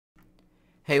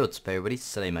Hey, what's up everybody,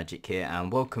 XxSlainMagicxX here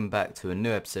and welcome back to a new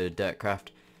episode of DirtCraft.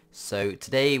 So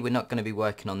today we're not going to be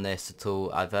working on this at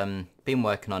all. I've been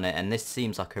working on it and this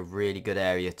seems like a really good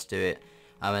area to do it.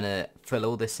 I'm going to fill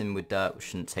all this in with dirt, which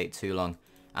shouldn't take too long,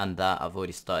 and that I've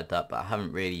already started that, but I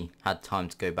haven't really had time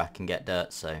to go back and get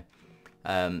dirt. So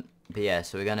but yeah,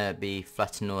 so we're going to be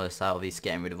flattening all this out, obviously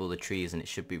getting rid of all the trees, and it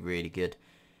should be really good.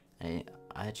 I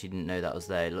actually didn't know that was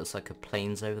there. It looks like a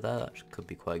plains over there. That could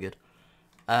be quite good.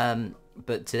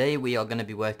 But today we are going to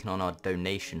be working on our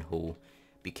donation haul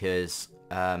because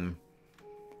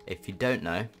if you don't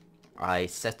know, I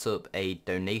set up a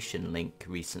donation link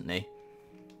recently,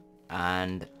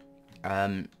 and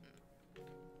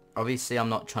obviously I'm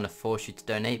not trying to force you to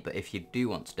donate, but if you do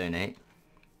want to donate,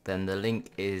 then the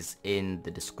link is in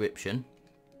the description,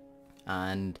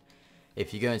 and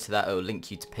if you go into that, it will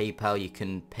link you to PayPal. You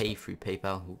can pay through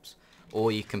PayPal,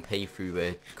 or you can pay through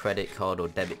a credit card or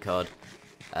debit card,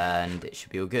 and it should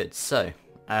be all good. So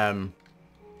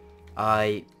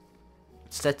I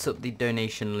set up the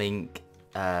donation link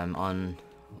on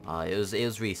it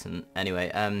was recent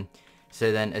anyway.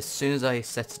 So then as soon as I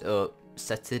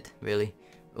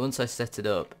once I set it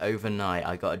up overnight,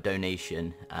 I got a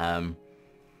donation, and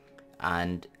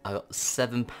I got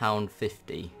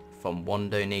 £7.50 from one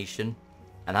donation,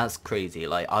 and that's crazy.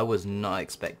 Like, I was not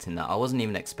expecting that. I wasn't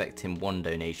even expecting one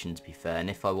donation, to be fair, and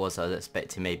if I was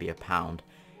expecting maybe £1.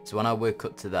 So when I woke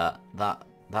up to that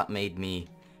made me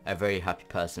a very happy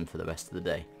person for the rest of the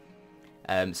day.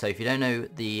 So if you don't know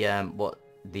the what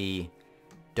the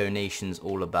donation's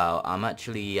all about, I'm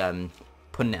actually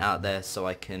putting it out there so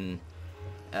I can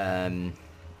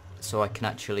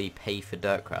actually pay for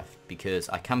DirtCraft, because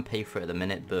I can pay for it at the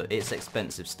minute, but it's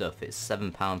expensive stuff. It's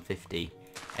 £7.50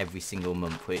 every single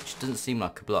month, which doesn't seem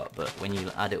like a lot, but when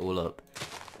you add it all up,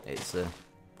 it's a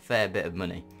fair bit of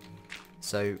money.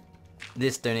 So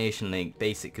this donation link,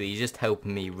 basically, you're just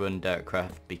helping me run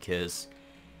DirtCraft, because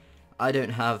I don't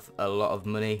have a lot of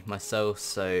money myself,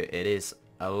 so it is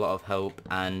a lot of help,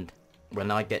 and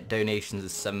when I get donations of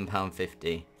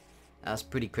 £7.50, that's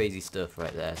pretty crazy stuff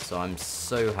right there, so I'm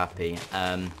so happy.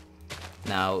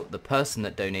 Now, the person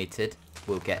that donated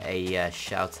will get a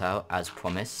shout out as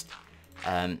promised.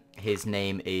 His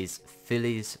name is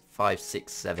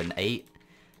Phillies5678.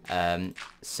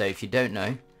 So if you don't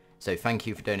know, so thank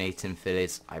you for donating,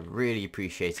 Phillies. I really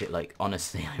appreciate it, like,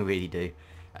 honestly, I really do.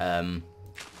 But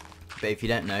if you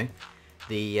don't know,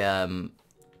 the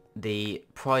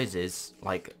prizes,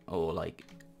 or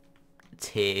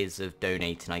tiers of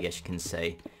donating, I guess you can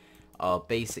say, are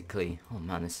basically... Oh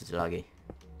man, this is laggy.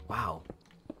 Wow.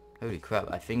 Holy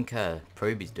crap, I think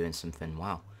Proby's doing something.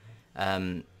 Wow.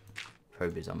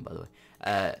 Proby's on, by the way.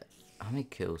 How many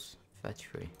kills?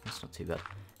 33. That's not too bad.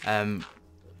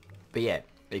 But yeah,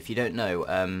 if you don't know,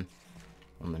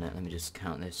 1 minute, let me just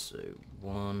count this. So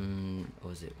 1, what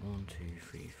was it? 1, 2,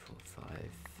 3, 4,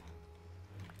 5,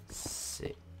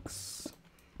 6.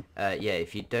 Yeah,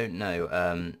 if you don't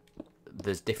know,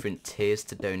 there's different tiers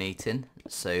to donating.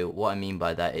 So what I mean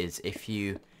by that is, if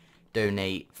you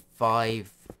donate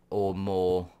 5 or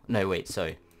more, no wait,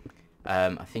 sorry,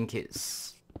 I think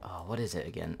it's, oh, what is it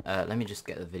again? Let me just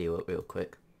get the video up real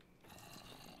quick.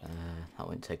 That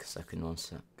won't take a second, 1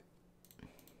 sec.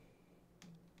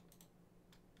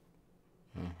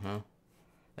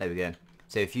 There we go.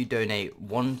 So if you donate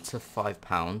 £1 to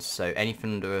 £5, so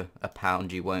anything under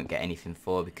 £1 you won't get anything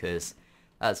for, because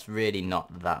that's really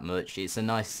not that much. It's a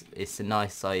nice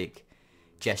like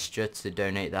gesture to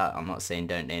donate that. I'm not saying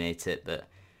don't donate it, but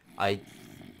I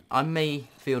may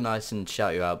feel nice and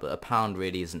shout you out, but £1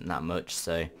 really isn't that much.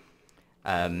 So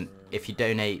if you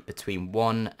donate between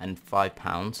 £1 and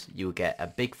 £5, you'll get a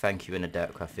big thank you in a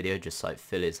DirtCraft video, just like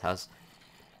Phillies has.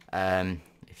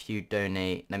 If you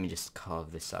donate, let me just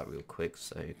carve this out real quick,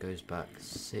 so it goes back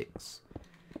 6.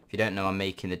 If you don't know, I'm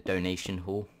making the donation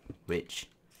haul, which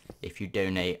if you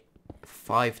donate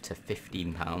 £5 to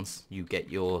 £15, you get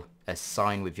a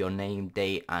sign with your name,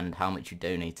 date, and how much you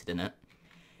donated in it,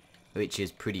 which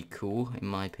is pretty cool in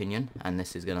my opinion, and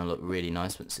this is going to look really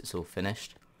nice once it's all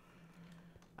finished.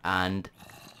 And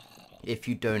if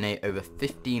you donate over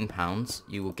 £15,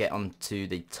 you will get onto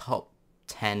the top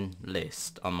 10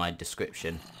 list on my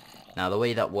description. Now the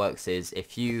way that works is,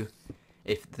 if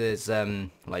there's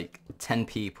like 10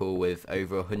 people with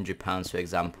over £100, for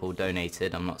example,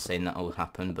 donated, I'm not saying that will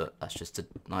happen, but that's just a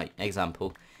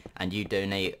example, and you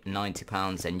donate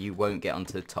 £90, then you won't get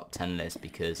onto the top 10 list,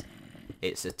 because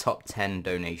it's a top 10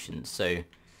 donations. So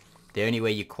the only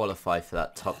way you qualify for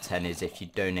that top 10 is if you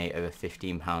donate over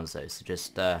 £15 though, so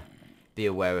just be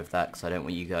aware of that, because I don't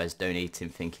want you guys donating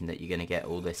thinking that you're going to get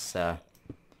all this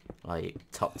like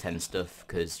top 10 stuff,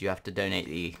 because you have to donate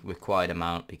the required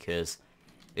amount, because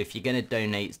if you're gonna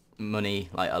donate money,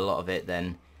 like a lot of it,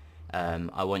 then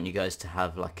I want you guys to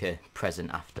have like a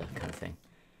present after kind of thing.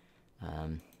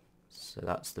 So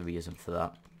that's the reason for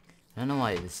that. I don't know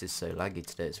why this is so laggy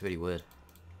today, it's really weird.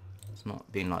 It's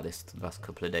not been like this the last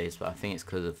couple of days, but I think it's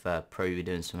because of Pro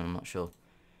doing something, I'm not sure.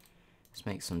 Let's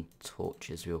make some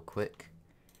torches real quick.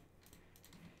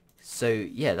 So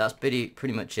yeah, that's pretty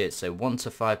much it. So £1 to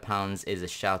 £5 is a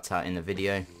shout out in the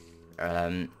video.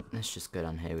 Let's just go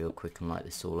down here real quick and light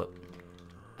this all up.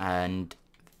 And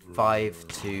 £5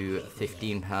 to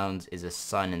 £15 is a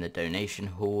sign in the donation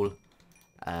hall.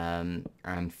 And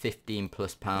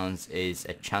 £15+ is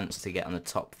a chance to get on the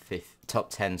top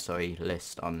 10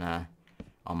 list on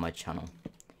my channel,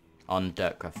 on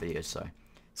DirtCraft videos.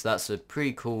 So that's a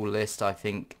pretty cool list, I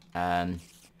think.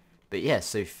 But yeah,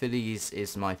 so Phillies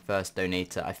is my first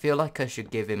donator. I feel like I should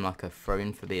give him like a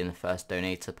throne for being the first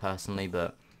donator personally,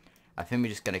 but I think we're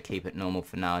just going to keep it normal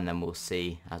for now, and then we'll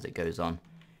see as it goes on,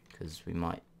 because we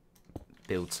might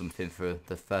build something for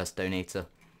the first donator.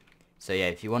 So yeah,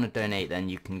 if you want to donate, then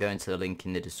you can go into the link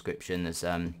in the description. There's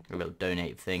a little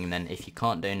donate thing, and then if you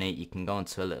can't donate, you can go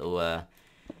into a little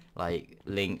like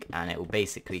link, and it will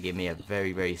basically give me a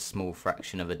very small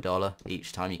fraction of $1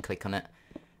 each time you click on it.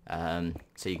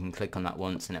 So you can click on that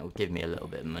once and it will give me a little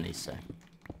bit of money, so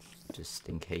just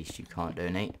in case you can't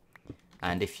donate.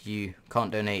 And if you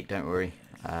can't donate, don't worry,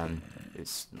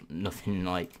 it's nothing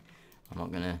like, I'm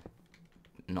not gonna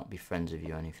not be friends with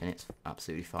you or anything, it's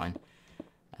absolutely fine.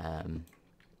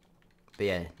 But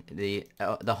yeah,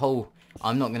 the whole,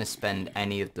 I'm not gonna spend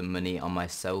any of the money on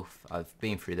myself. I've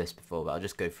been through this before, but I'll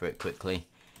just go through it quickly.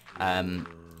 I'm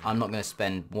not gonna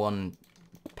spend one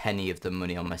penny of the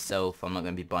money on myself. I'm not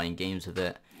going to be buying games with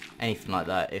it, anything like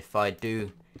that. If I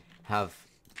do have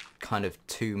kind of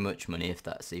too much money, if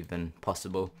that's even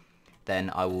possible,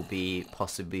 then I will be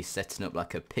possibly setting up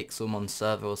like a Pixelmon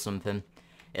server or something.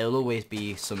 It'll always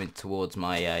be something towards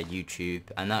my YouTube,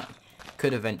 and that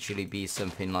could eventually be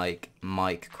something like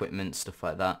mic equipment, stuff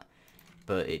like that,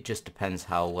 but it just depends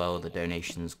how well the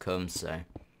donations come, so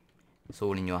it's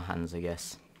all in your hands, I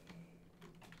guess.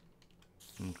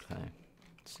 Okay.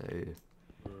 So,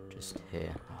 just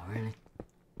here. Oh, really?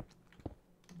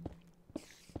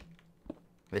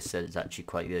 This set is actually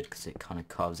quite good because it kind of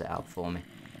carves it out for me.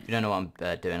 If you don't know what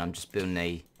I'm doing, I'm just building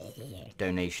a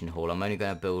donation hall. I'm only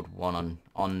going to build one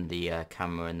on the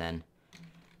camera, and then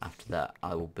after that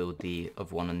I will build the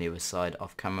other one on the other side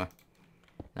off camera.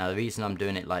 Now the reason I'm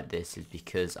doing it like this is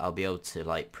because I'll be able to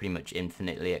like pretty much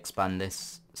infinitely expand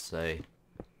this. So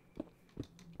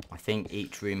I think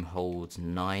each room holds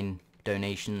 9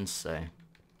 donations, so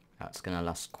that's gonna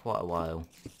last quite a while.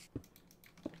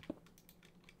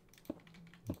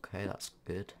 Okay, that's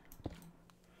good.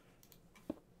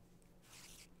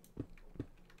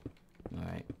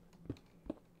 Alright,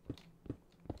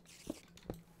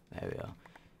 there we are.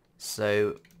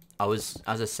 So as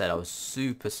I said, I was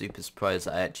super surprised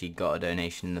that I actually got a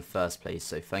donation in the first place,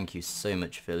 so thank you so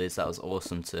much, Phillies. That was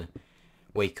awesome to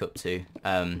wake up to.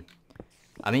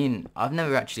 I mean, I've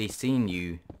never actually seen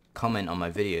you comment on my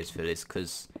videos for this,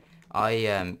 because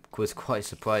I was quite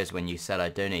surprised when you said I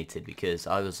donated, because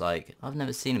I was like, I've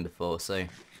never seen him before, so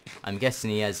I'm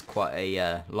guessing he has quite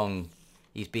a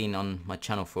he's been on my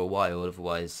channel for a while.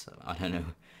 Otherwise, I don't know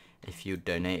if you'd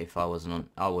donate if I wasn't on.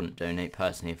 I wouldn't donate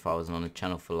personally if I wasn't on the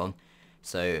channel for long.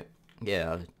 So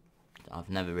yeah, I've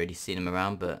never really seen him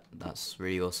around, but that's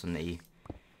really awesome that he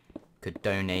could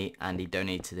donate, and he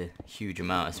donated a huge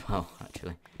amount as well,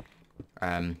 actually.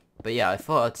 But yeah, I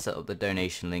thought I'd set up the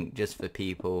donation link just for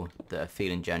people that are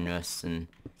feeling generous, and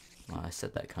well, I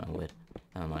said that kind of weird.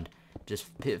 Never mind. Just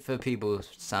for people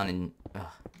sounding,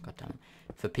 oh, God damn it.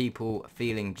 For people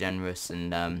feeling generous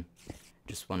and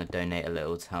just want to donate a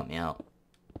little to help me out.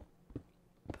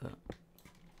 But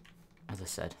as I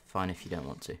said, fine if you don't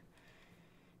want to.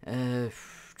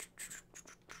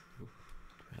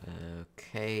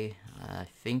 Okay, I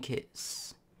think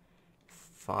it's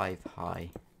 5 high,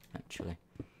 actually.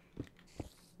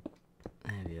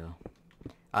 There we are.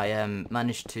 I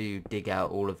managed to dig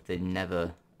out all of the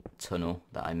nether tunnel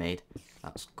that I made.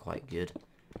 That's quite good.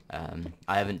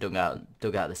 I haven't dug out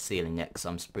the ceiling yet because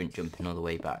I'm sprint jumping all the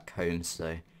way back home,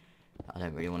 so I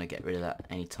don't really want to get rid of that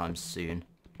anytime soon.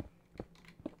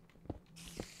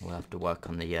 We'll have to work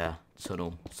on the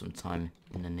tunnel sometime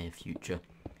in the near future.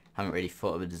 Haven't really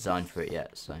thought of a design for it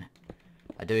yet, so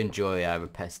I do enjoy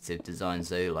repetitive designs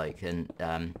though, like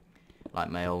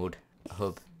my old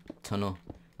hub tunnel.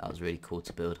 That was really cool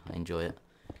to build. I enjoy it.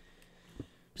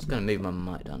 Just gonna move my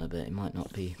mic down a bit. It might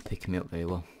not be picking me up very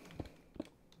well.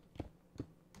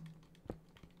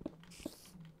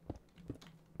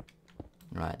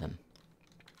 Right then.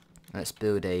 Let's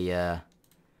build a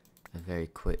very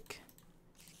quick...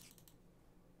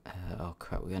 oh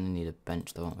crap, we're going to need a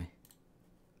bench though, aren't we?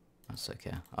 That's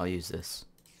okay. I'll use this.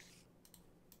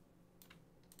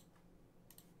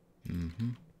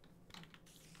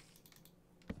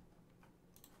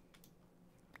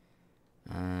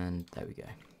 And there we go.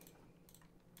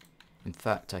 In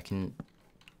fact, I can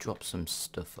drop some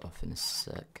stuff off in a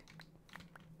sec.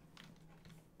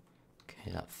 Okay,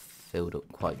 that filled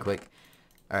up quite quick.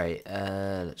 Alright,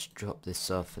 let's drop this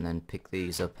off and then pick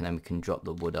these up, and then we can drop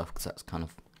the wood off because that's kind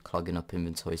of clogging up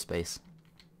inventory space.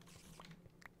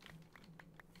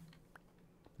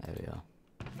 There we are.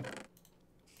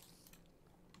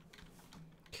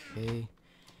 Okay,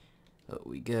 up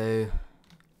we go.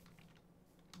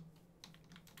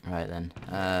 Right then,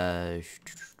 there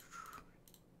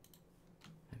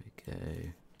we go.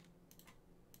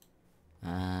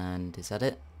 And is that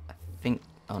it? I think,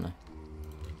 oh no.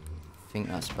 I think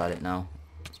that's about it now.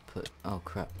 Let's put, oh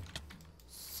crap.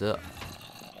 So.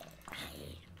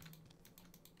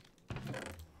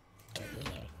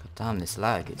 God damn, this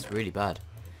lag, it's really bad.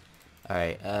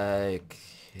 Alright,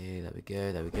 okay, there we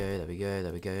go, there we go, there we go,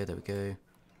 there we go, there we go.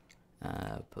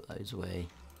 Put those away.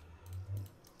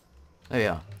 There we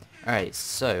are. Alright,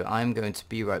 so I'm going to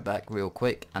be right back real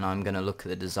quick, and I'm going to look at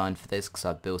the design for this because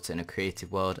I've built it in a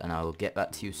creative world, and I will get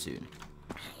back to you soon.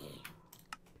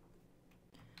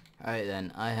 Alright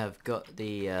then, I have got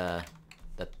the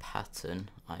pattern,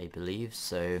 I believe,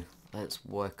 so let's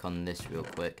work on this real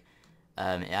quick.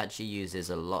 It actually uses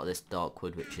a lot of this dark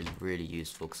wood, which is really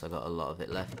useful because I got a lot of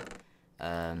it left.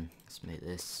 Let's make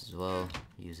this as well,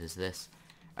 uses this.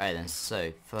 Alright then,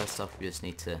 so first off we just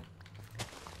need to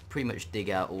pretty much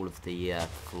dig out all of the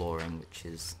flooring, which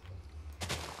is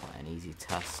quite an easy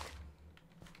task.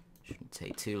 Shouldn't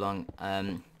take too long.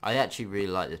 I actually really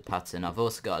like this pattern. I've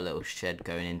also got a little shed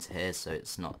going into here, so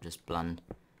it's not just bland.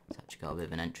 It's actually got a bit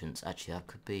of an entrance. Actually, that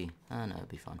could be... oh no, it'll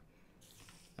be fun.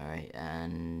 Alright,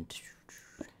 and...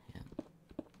 yeah.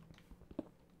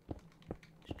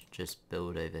 Just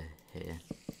build over here.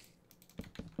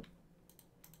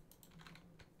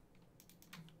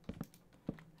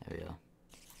 There we are.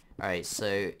 Alright,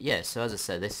 so yeah, so as I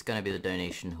said, this is going to be the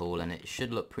donation haul, and it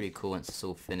should look pretty cool once it's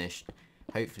all finished.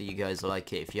 Hopefully you guys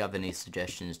like it. If you have any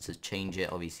suggestions to change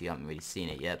it, obviously you haven't really seen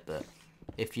it yet, but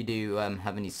if you do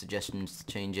have any suggestions to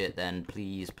change it, then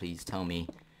please tell me,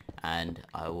 and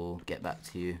I will get back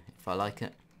to you if I like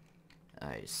it.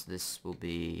 Alright, so this will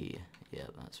be... yeah,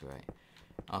 that's right.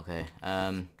 Okay,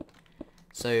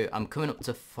 so I'm coming up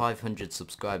to 500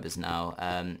 subscribers now,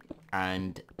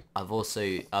 and I've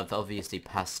obviously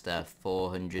passed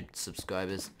 400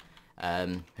 subscribers.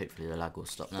 Hopefully the lag will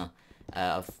stop now.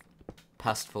 I've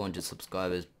passed 400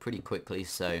 subscribers pretty quickly,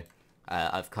 so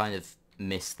I've kind of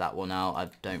missed that one out. I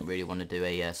don't really want to do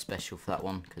a special for that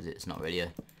one because it's not really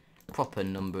a proper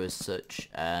number as such.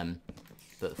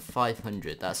 But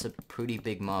 500, that's a pretty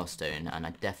big milestone, and I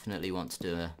definitely want to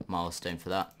do a milestone for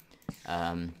that,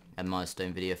 a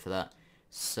milestone video for that.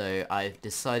 So I've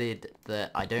decided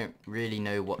that I don't really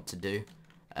know what to do.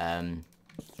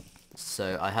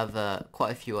 So I have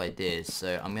quite a few ideas.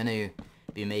 So I'm going to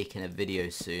be making a video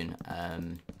soon,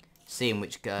 seeing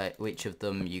which of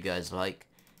them you guys like,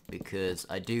 because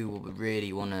I do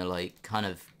really want to like kind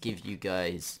of give you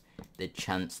guys the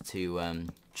chance to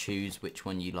choose which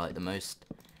one you like the most,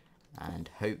 and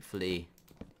hopefully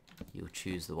you'll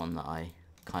choose the one that I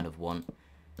kind of want.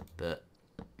 But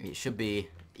it should be,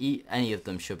 any of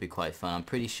them should be quite fun. I'm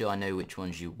pretty sure I know which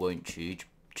ones you won't choose,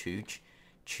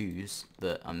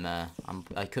 but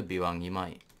I could be wrong. You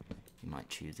might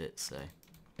choose it. So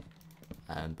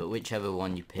but whichever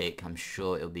one you pick, I'm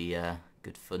sure it'll be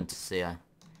good fun to see, I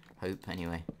hope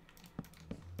anyway.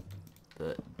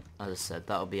 But as I said,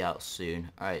 that'll be out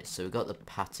soon. Alright, so we've got the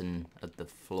pattern of the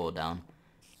floor down.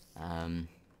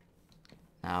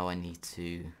 Now I need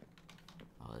to...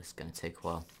 oh, this is going to take a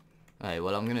while. Alright,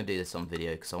 well I'm going to do this on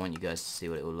video because I want you guys to see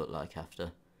what it will look like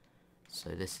after. So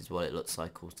this is what it looks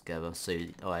like all together. So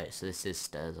alright, so this is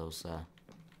stairs. I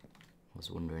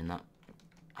was wondering that.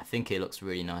 I think it looks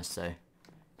really nice though.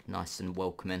 Nice and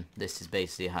welcoming. This is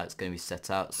basically how it's going to be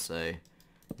set out. So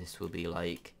this will be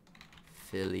like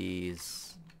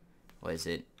Phillies, what is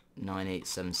it,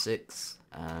 9876.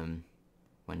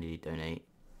 When did he donate?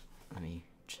 Let me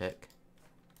check.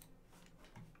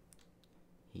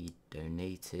 He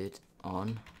donated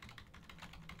on...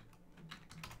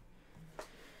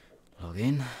 log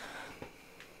in.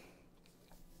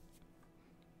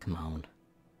 Come on.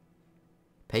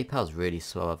 PayPal's really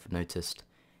slow, I've noticed.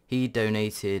 He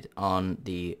donated on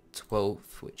the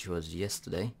 12th, which was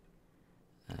yesterday.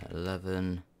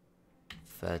 11,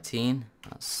 13.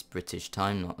 That's British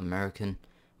time, not American,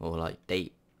 or like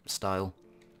date style.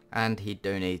 And he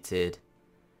donated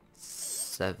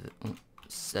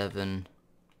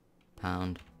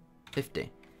 £7.50.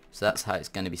 So that's how it's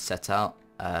going to be set out.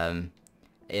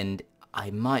 And I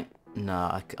might, no,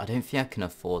 I don't think I can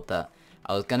afford that.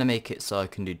 I was going to make it so I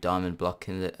can do diamond block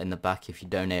in the back if you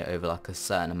donate over like a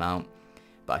certain amount.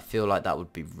 But I feel like that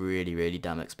would be really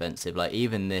damn expensive. Like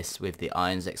even this with the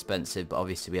iron's expensive, but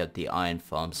obviously we have the iron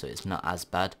farm, so it's not as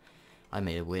bad. I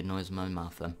made a weird noise in my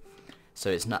mouth then.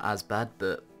 So it's not as bad,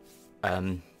 but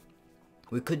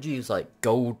we could use like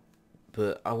gold,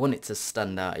 but I want it to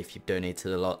stand out if you've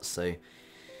donated a lot, so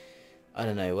I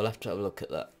don't know, we'll have to have a look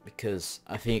at that, because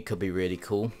I think it could be really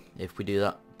cool if we do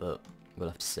that, but we'll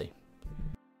have to see.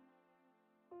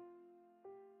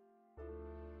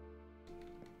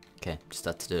 Okay, just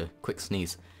had to do a quick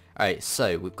sneeze. Alright,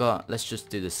 so we've got, let's just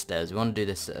do the stairs. We want to do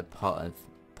this at a part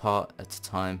at a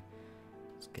time.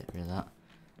 Let's get rid of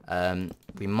that.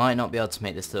 We might not be able to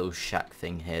make this little shack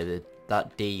thing here.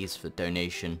 That D is for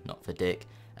donation, not for dick.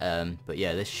 But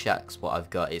yeah, this shack's what I've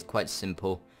got. It's quite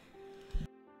simple.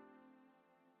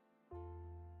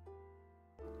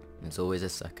 There's always a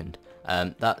second.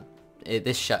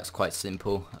 This shack's quite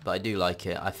simple, but I do like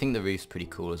it. I think the roof's pretty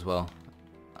cool as well.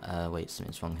 Wait,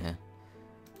 something's wrong here.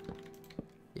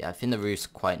 Yeah, I think the roof's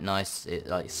quite nice. It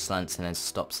like slants and then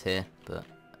stops here, but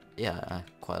yeah, I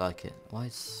quite like it. Why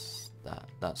is that?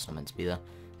 That's not meant to be there.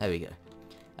 There we go.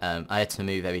 I had to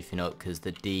move everything up because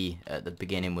the D at the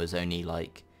beginning was only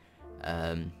like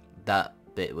that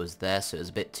bit was there, so it was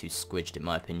a bit too squidged in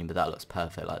my opinion, but that looks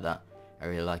perfect like that. I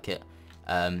really like it.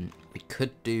 We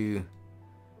could do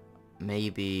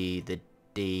maybe the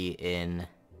D in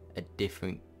a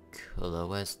different colour.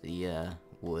 Where's the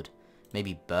wood?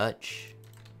 Maybe birch?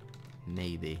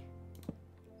 Maybe.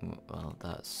 Well,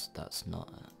 that's not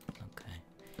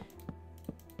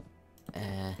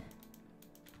okay.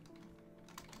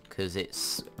 Because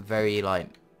it's very like,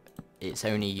 it's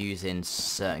only using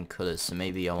certain colours, so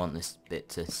maybe I want this bit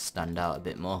to stand out a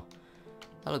bit more.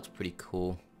 That looks pretty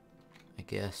cool, I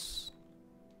guess.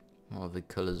 What other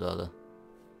colours are there?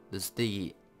 There's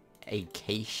the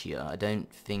acacia. I don't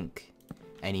think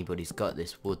anybody's got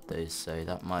this wood though, so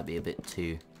that might be a bit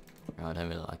too... I don't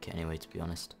really like it anyway, to be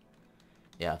honest.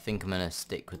 Yeah, I think I'm going to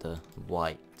stick with the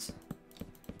white,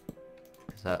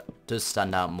 because that does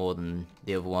stand out more than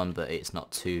the other one, but it's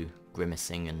not too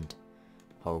grimacing and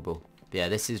horrible. But yeah,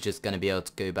 this is just going to be able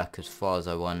to go back as far as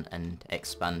I want and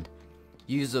expand.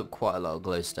 Use up quite a lot of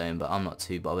glowstone, but I'm not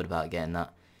too bothered about getting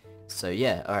that. So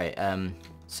yeah, alright,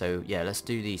 so yeah, let's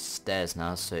do these stairs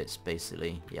now, so it's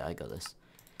basically, yeah, I got this.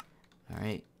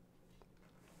 Alright.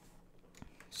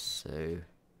 So,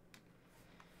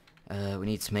 we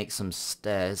need to make some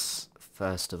stairs,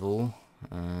 first of all.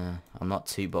 I'm not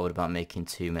too bothered about making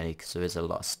too many, because there is a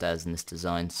lot of stairs in this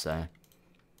design, so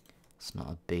it's not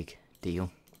a big deal.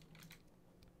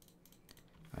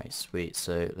 Alright, sweet,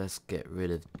 so let's get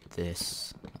rid of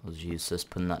this. That was useless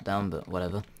putting that down, but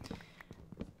whatever.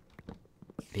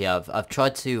 Yeah, I've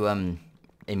tried to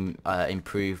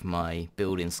improve my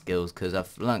building skills, because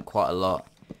I've learnt quite a lot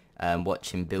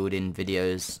watching building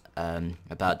videos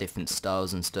about different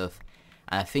styles and stuff,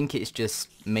 and I think it's just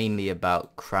mainly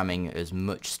about cramming as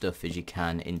much stuff as you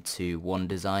can into one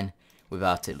design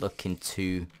without it looking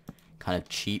too kind of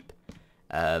cheap.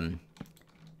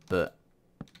 But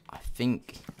I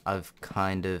think I've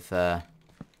kind of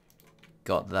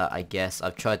got that, I guess.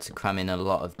 I've tried to cram in a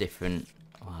lot of different...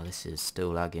 Wow, this is still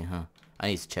lagging, huh? I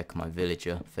need to check my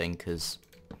villager thing, because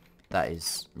that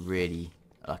is really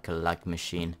like a lag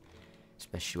machine,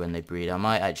 especially when they breed. I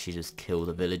might actually just kill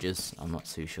the villagers. I'm not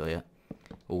too sure yet.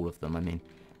 All of them, I mean.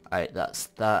 Alright, that's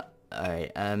that.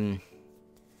 Alright,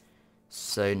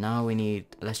 so now we need...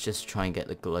 Let's just try and get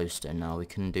the glowstone now. We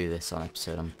can do this on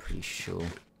episode, I'm pretty sure.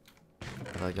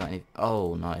 Have I got any...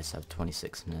 Oh, nice. I have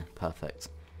 26 in there. Perfect.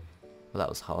 Well, that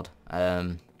was hard.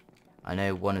 I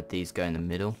know one of these go in the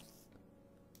middle.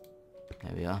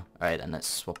 There we are. Alright, then let's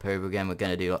swap over again. We're going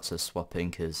to do lots of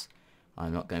swapping, because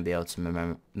I'm not going to be able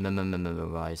to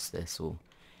memorize this all.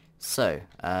 So,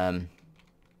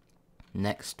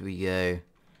 next we go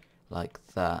like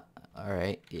that.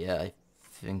 Alright, yeah, I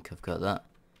think I've got that.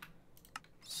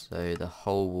 So the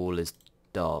whole wall is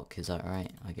dark, is that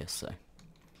right? I guess so.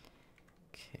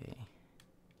 Okay.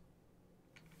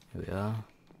 Here we are.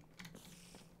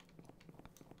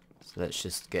 So let's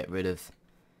just get rid of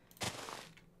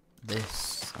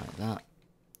this, like that.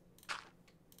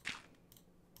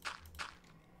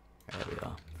 There we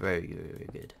are. Very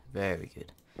good. Very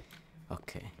good.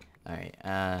 Okay. Alright,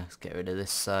 let's get rid of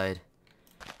this side.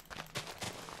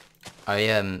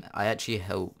 I actually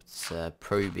helped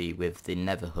Proby with the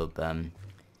Nether Hub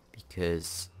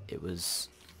because it was,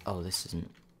 oh, this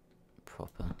isn't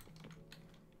proper.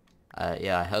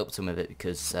 Yeah, I helped him with it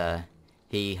because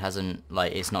he hasn't,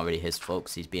 like, it's not really his fault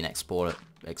 'cause he's been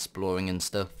exploring and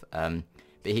stuff. But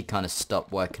he kind of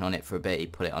stopped working on it for a bit. He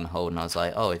put it on hold, and I was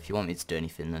like, oh, if you want me to do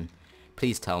anything, then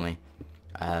please tell me.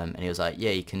 And he was like,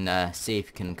 yeah, you can see if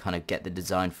you can kind of get the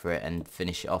design for it and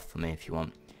finish it off for me if you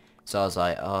want. So I was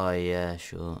like, oh yeah,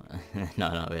 sure. No,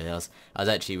 not really. I was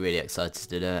actually really excited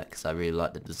to do it because I really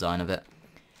like the design of it.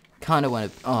 Kind of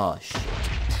want to, oh shit.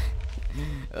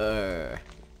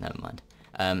 Never mind.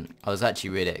 I was actually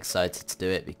really excited to do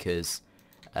it because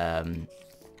I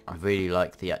really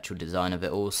like the actual design of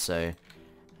it all. So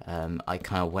I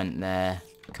kind of went there,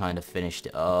 kind of finished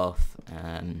it off.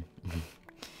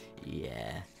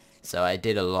 Yeah. So I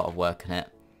did a lot of work on it.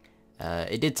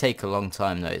 It did take a long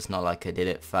time though. It's not like I did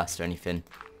it fast or anything.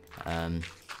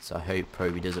 So I hope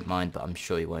Proby doesn't mind, but I'm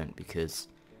sure he won't because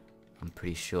I'm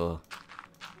pretty sure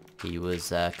he was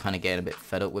kind of getting a bit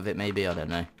fed up with it maybe. I don't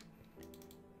know.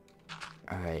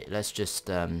 Alright, let's just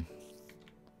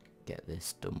get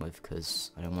this done with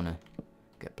because I don't want to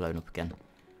get blown up again.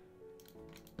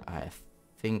 Alright, I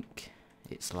think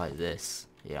it's like this.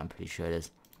 Yeah, I'm pretty sure it is.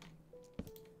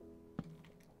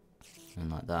 And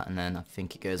like that, and then I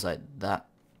think it goes like that.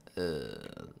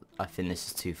 I think this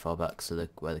is too far back, so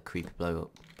where the creeper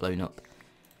blown up.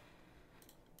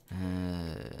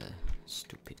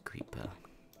 Stupid creeper.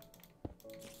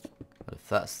 But if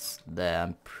that's there,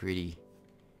 I'm pretty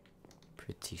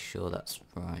sure that's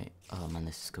right. Oh man,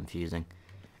 this is confusing.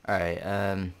 Alright,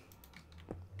 okay,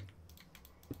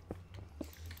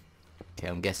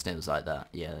 I'm guessing it was like that.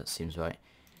 Yeah, that seems right.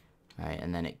 Alright,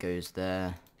 and then it goes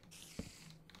there.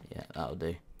 Yeah, that'll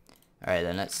do. Alright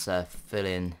then, let's fill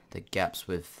in the gaps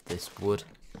with this wood.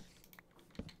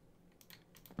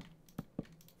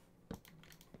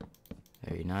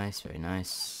 Very nice, very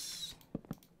nice.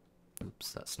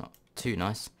 Oops, that's not too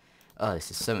nice. Oh, this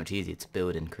is so much easier to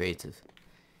build in creative.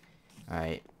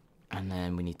 Alright, and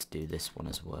then we need to do this one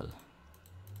as well.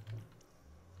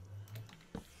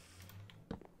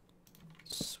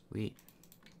 Sweet.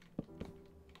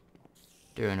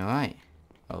 Doing alright.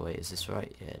 Oh wait, is this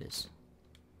right? Yeah, it is.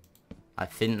 I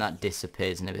think that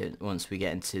disappears in a bit once we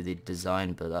get into the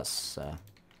design, but that's alright,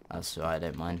 I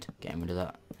don't mind getting rid of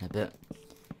that in a bit.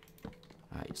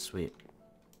 Alright, sweet.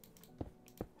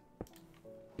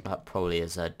 That probably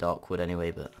is dark wood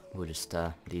anyway, but we'll just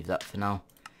leave that for now.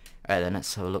 Alright then,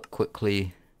 let's have a look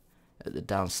quickly at the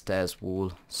downstairs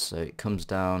wall. So it comes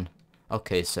down.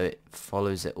 Okay, so it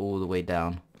follows it all the way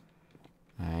down.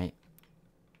 Alright.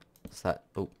 Is that,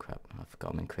 oh crap, I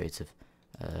forgot I'm in creative.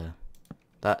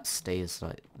 That stays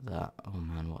like that. Oh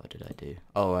man, what did I do?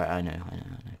 Oh right, I know.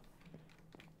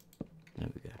 There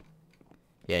we go.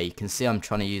 Yeah, you can see I'm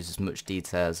trying to use as much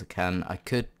detail as I can. I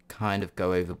could kind of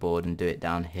go overboard and do it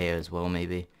down here as well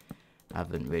maybe. I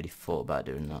haven't really thought about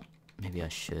doing that. Maybe I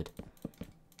should.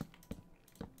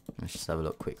 Let's just have a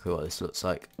look quickly what this looks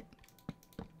like.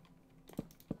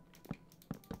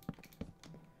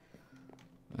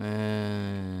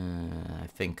 I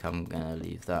think I'm gonna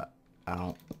leave that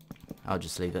out. I'll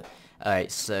just leave it.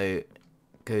 Alright, so it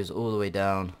goes all the way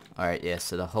down. Alright, yeah,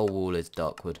 so the whole wall is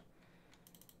dark wood.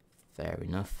 Fair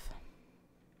enough.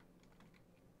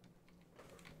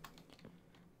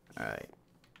 Alright.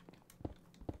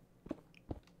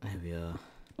 There we are.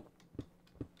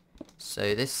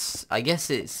 So this, I guess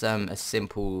it's a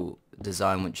simple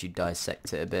design once you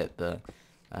dissect it a bit, but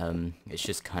it's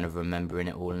just kind of remembering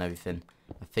it all and everything.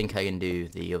 I think I can do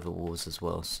the other walls as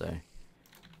well, so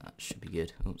that should be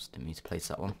good. Oops, didn't mean to place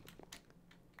that one.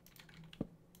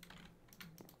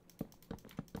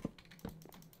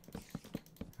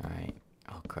 Alright,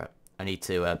 oh crap. I need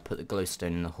to put the glowstone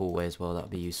in the hallway as well, that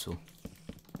would be useful.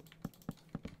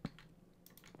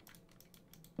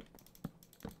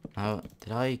 Oh,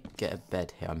 did I get a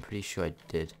bed here? I'm pretty sure I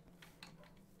did.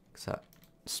 Because that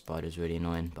spider's really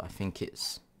annoying, but I think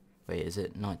it's... Wait, is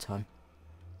it nighttime?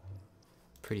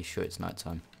 Pretty sure it's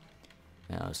nighttime.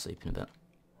 Yeah, I was sleeping a bit.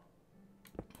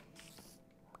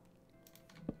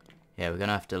 Yeah, we're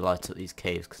gonna have to light up these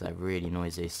caves because they're really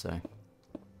noisy, so...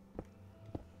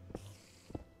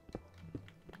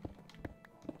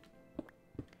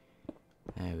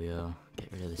 There we are.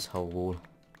 Get rid of this whole wall.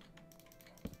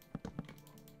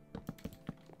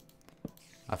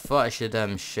 I thought I should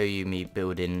show you me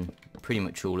building pretty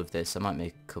much all of this. I might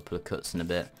make a couple of cuts in a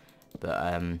bit, but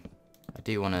I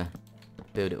do want to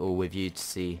build it all with you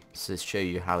to show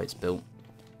you how it's built.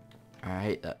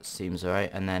 Alright, that seems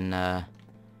alright. And then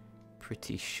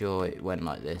pretty sure it went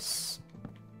like this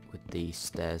with the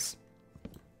stairs.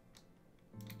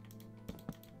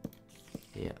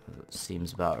 Yeah, that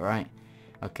seems about right.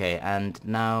 Okay, and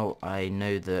now I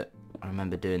know that I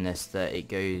remember doing this, that it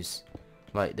goes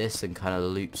like this and kind of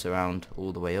loops around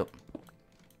all the way up.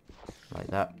 Like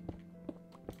that.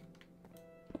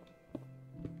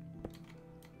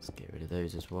 Let's get rid of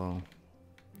those as well.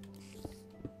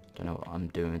 Don't know what I'm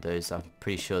doing with those. I'm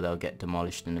pretty sure they'll get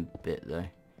demolished in a bit though.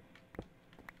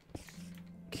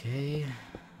 Okay.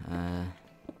 And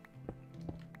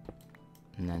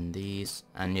then these,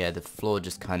 and yeah, the floor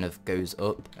just kind of goes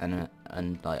up and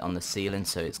like on the ceiling,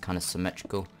 so it's kind of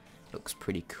symmetrical. Looks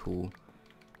pretty cool.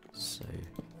 So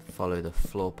follow the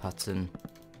floor pattern.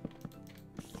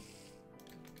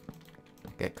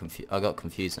 I got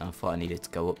confused and I thought I needed to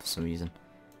go up for some reason.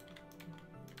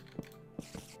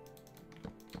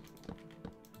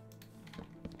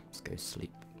 Let's go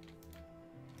sleep.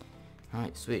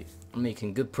 Alright, sweet. I'm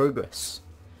making good progress.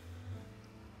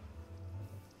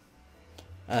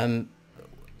 In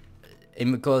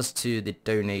regards to the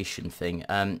donation thing,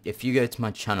 if you go to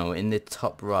my channel, in the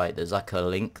top right there's like a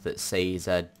link that says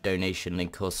a donation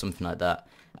link or something like that.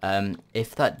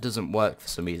 If that doesn't work for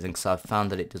some reason, because I've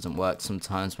found that it doesn't work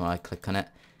sometimes when I click on it,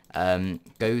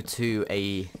 go to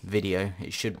a video,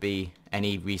 it should be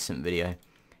any recent video,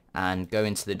 and go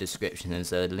into the description.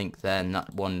 There's a link there, and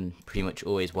that one pretty much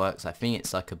always works. I think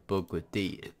it's like a bug with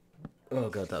the, oh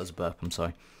god, that was a burp, I'm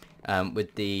sorry,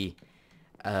 with the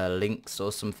links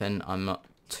or something. I'm not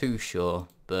too sure,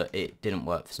 but it didn't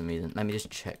work for some reason. Let me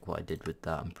just check what I did with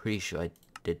that. I'm pretty sure I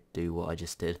did do what I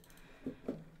just did.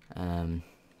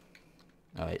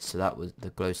 Alright, so that was, the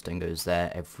glowstone goes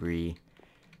there every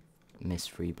miss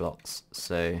 3 blocks.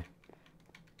 So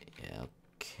yeah,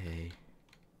 okay.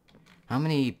 How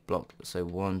many blocks? So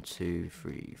 1, 2,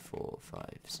 3, 4, 5,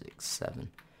 6, 7.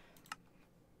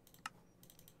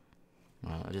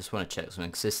 Well, I just want to check something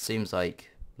because this seems like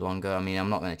longer. I mean, I'm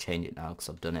not going to change it now because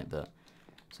I've done it, but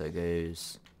so it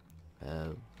goes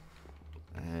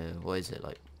what is it,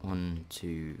 like 1,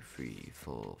 2, 3,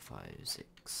 4, 5,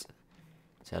 6.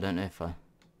 See, I don't know if I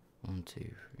 1, 2, 3,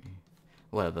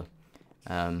 whatever.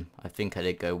 I think I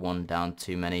did go 1 down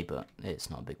too many, but it's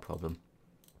not a big problem.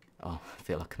 Oh, I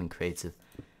feel like I'm creative.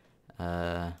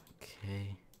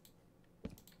 Okay, I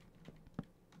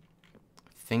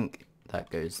think that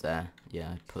goes there. Yeah,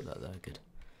 I put that there, good.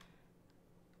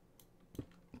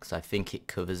 Because I think it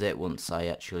covers it once I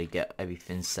actually get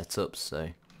everything set up, so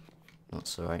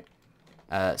that's alright.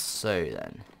 So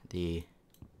then, the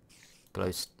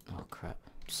oh crap,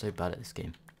 I'm so bad at this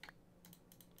game.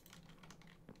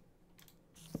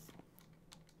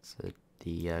 So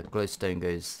the glowstone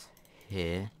goes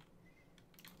here,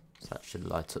 so that should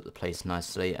light up the place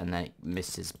nicely, and then it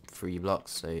misses 3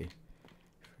 blocks, so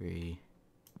 3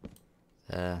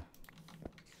 there.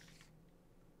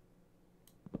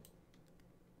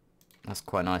 That's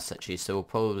quite nice actually. So we'll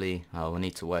probably, we'll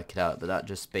need to work it out, but that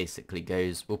just basically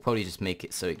goes, we'll probably just make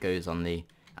it so it goes on the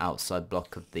outside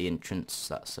block of the entrance.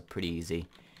 That's a pretty easy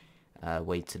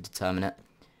way to determine it.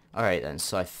 Alright then,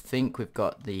 so I think we've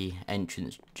got the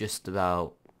entrance just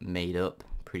about made up.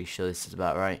 Pretty sure this is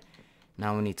about right.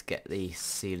 Now we need to get the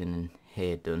ceiling in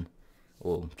here done,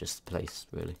 or just the place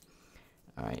really.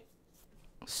 Alright,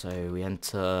 so we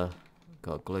enter,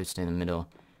 got a glowstone in the middle.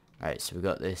 Alright, so we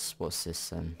got this, what's this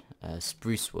then?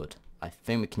 Spruce wood. I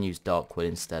think we can use dark wood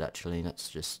instead actually. Let's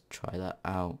just try that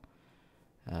out.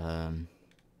 There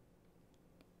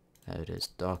it is,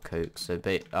 dark oak. So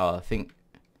I think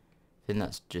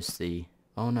that's just the,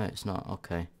 oh no it's not,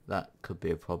 okay. That could be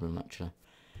a problem actually.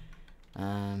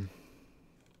 Would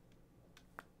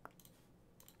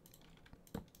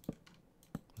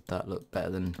that look better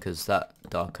than, because that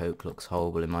dark oak looks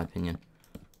horrible in my opinion.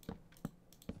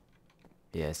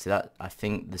 Yeah, so that, I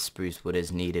think the spruce wood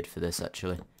is needed for this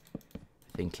actually.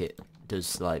 I think it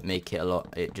does like make it a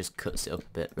lot, it just cuts it up a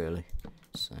bit really.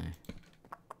 So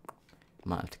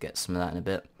might have to get some of that in a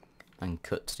bit and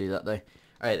cut to do that though.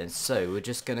 Alright then, so we're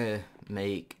just gonna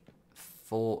make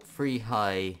 3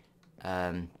 high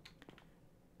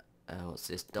what's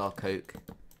this, dark oak,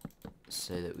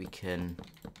 so that we can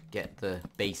get the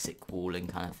basic walling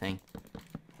kind of thing.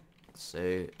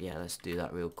 So yeah, let's do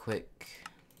that real quick.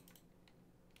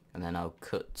 And then I'll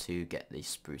cut to get the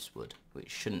spruce wood, which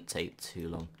shouldn't take too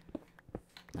long.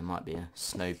 There might be a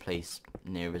snow place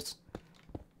near us.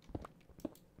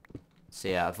 So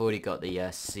yeah, I've already got the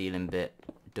ceiling bit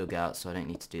dug out, so I don't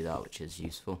need to do that, which is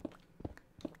useful.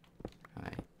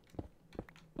 Alright.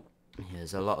 Yeah,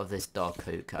 there's a lot of this dark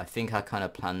oak. I think I kind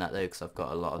of planned that though, because I've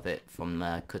got a lot of it from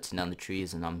cutting down the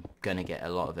trees, and I'm going to get a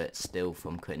lot of it still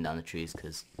from cutting down the trees,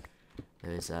 because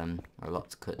there's a lot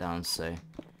to cut down, so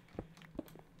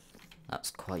That's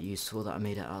quite useful that I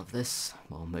made it out of this,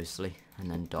 well mostly,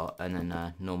 and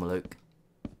then normal oak.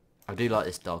 I do like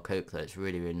this dark oak though, it's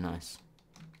really nice.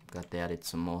 Glad they added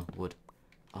some more wood.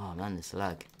 Oh man, this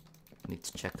lag. I need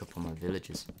to check up on my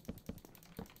villagers.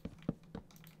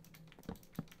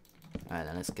 Alright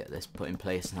then, let's get this put in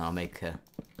place and I'll make a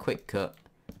quick cut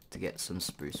to get some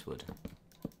spruce wood.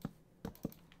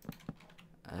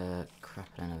 Crap,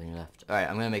 I don't have any left. Alright,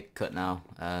 I'm going to make a cut now,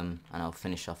 and I'll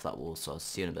finish off that wall, so I'll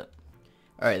see you in a bit.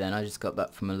 Alright then, I just got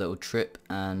back from a little trip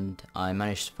and I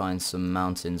managed to find some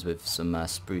mountains with some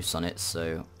spruce on it,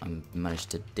 so I managed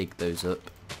to dig those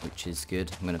up, which is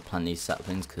good. I'm going to plant these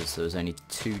saplings because there was only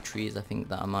 2 trees I think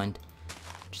that I mined,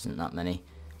 which isn't that many.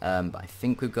 But I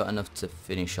think we've got enough to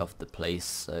finish off the place,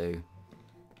 so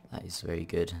that is very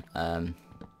good. And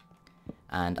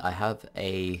I have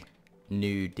a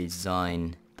new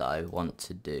design that I want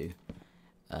to do,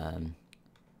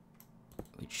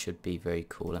 which should be very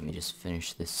cool. Let me just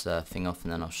finish this thing off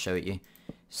and then I'll show it you.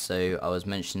 So I was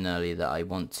mentioning earlier that I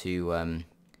want to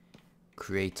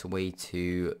create a way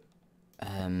to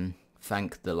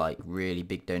thank the really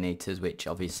big donators, which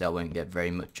obviously I won't get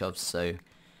very much of, so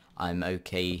I'm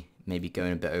okay maybe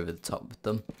going a bit over the top with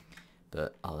them.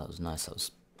 But oh, that was nice, that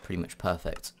was pretty much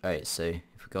perfect. Alright, so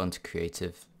if we go on to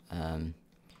creative,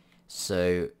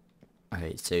 so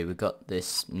we've got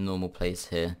this normal place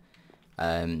here,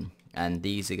 and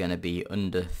these are going to be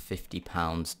under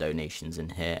 £50 donations in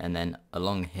here, and then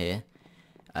along here,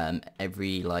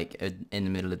 every in the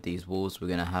middle of these walls we're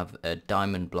going to have a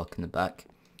diamond block in the back,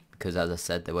 because as I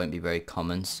said they won't be very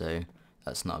common, so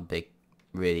that's not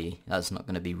that's not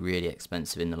going to be really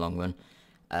expensive in the long run.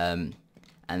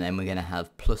 And then we're going to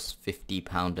have plus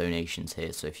 £50 donations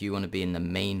here, so if you want to be in the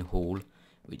main hall,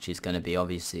 which is going to be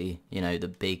obviously,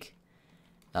 the big,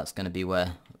 that's going to be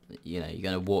where, you're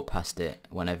going to walk past it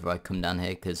whenever I come down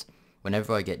here, because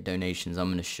whenever I get donations I'm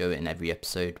going to show it in every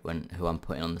episode who I'm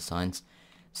putting on the signs.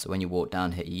 So when you walk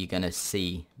down here you're going to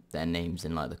see their names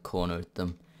in the corner of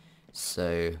them,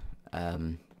 so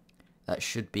that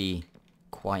should be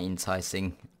quite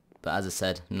enticing. But as I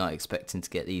said, I'm not expecting to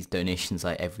get these donations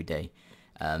every day,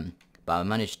 but I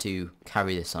managed to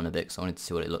carry this on a bit because I wanted to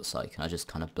see what it looks like, and I just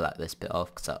kind of blacked this bit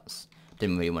off because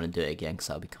didn't really want to do it again because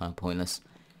that would be kind of pointless.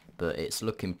 But it's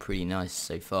looking pretty nice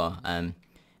so far.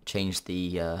 Changed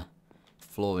the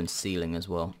floor and ceiling as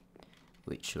well,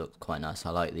 which looks quite nice.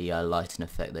 I like the lighting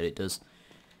effect that it does.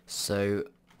 So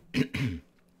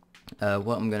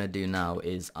what I'm going to do now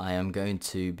is I am going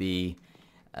to be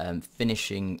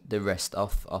finishing the rest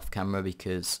off camera,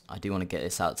 because I do want to get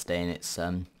this out today, and it's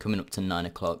coming up to 9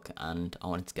 o'clock and I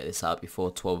wanted to get this out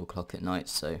before 12 o'clock at night,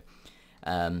 so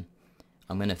I'm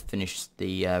going to finish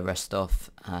the rest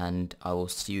off and I will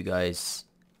see you guys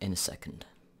in a second.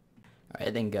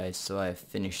 Alright then guys, so I have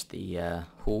finished the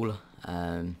haul.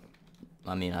 I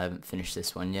mean, I haven't finished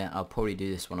this one yet. I'll probably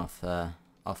do this one off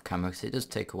camera because it does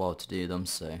take a while to do them,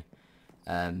 so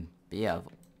but yeah, I've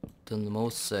done them all.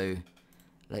 So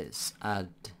let's add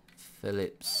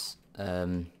Philip's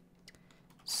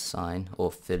sign,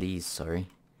 or Philly's, sorry.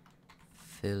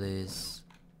 Philly's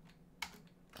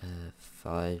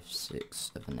 5,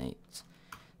 6, 7, 8.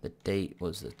 The date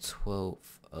was the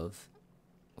 12th of,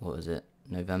 what was it,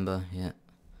 November, yeah,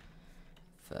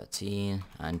 13,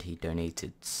 and he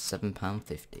donated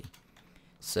 £7.50.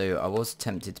 So I was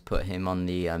tempted to put him on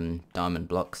the diamond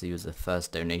block because he was the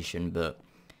first donation, but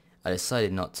I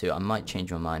decided not to. I might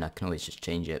change my mind, I can always just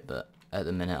change it, but at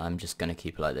the minute I'm just going to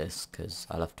keep it like this because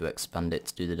I'll have to expand it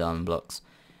to do the diamond blocks.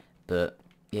 But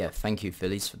yeah, thank you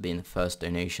Phillies for being the first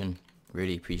donation,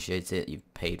 really appreciate it.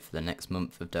 You've paid for the next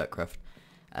month of DirtCraft,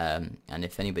 and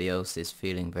if anybody else is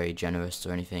feeling very generous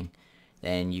or anything,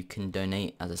 then you can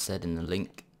donate, as I said, in the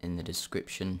link in the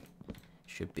description,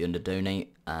 should be under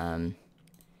donate.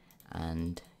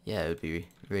 And yeah, it would be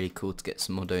really cool to get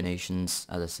some more donations.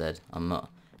 As I said, I'm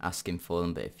not asking for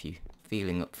them, but if you're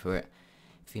feeling up for it,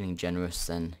 feeling generous,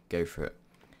 then go for it.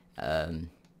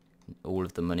 All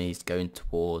of the money is going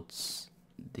towards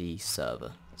the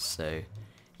server. So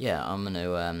yeah, I'm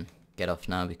gonna get off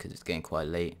now because it's getting quite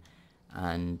late,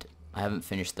 and I haven't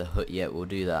finished the hut yet. We'll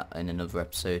do that in another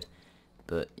episode.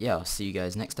 But yeah, I'll see you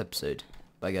guys next episode.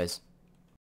 Bye guys.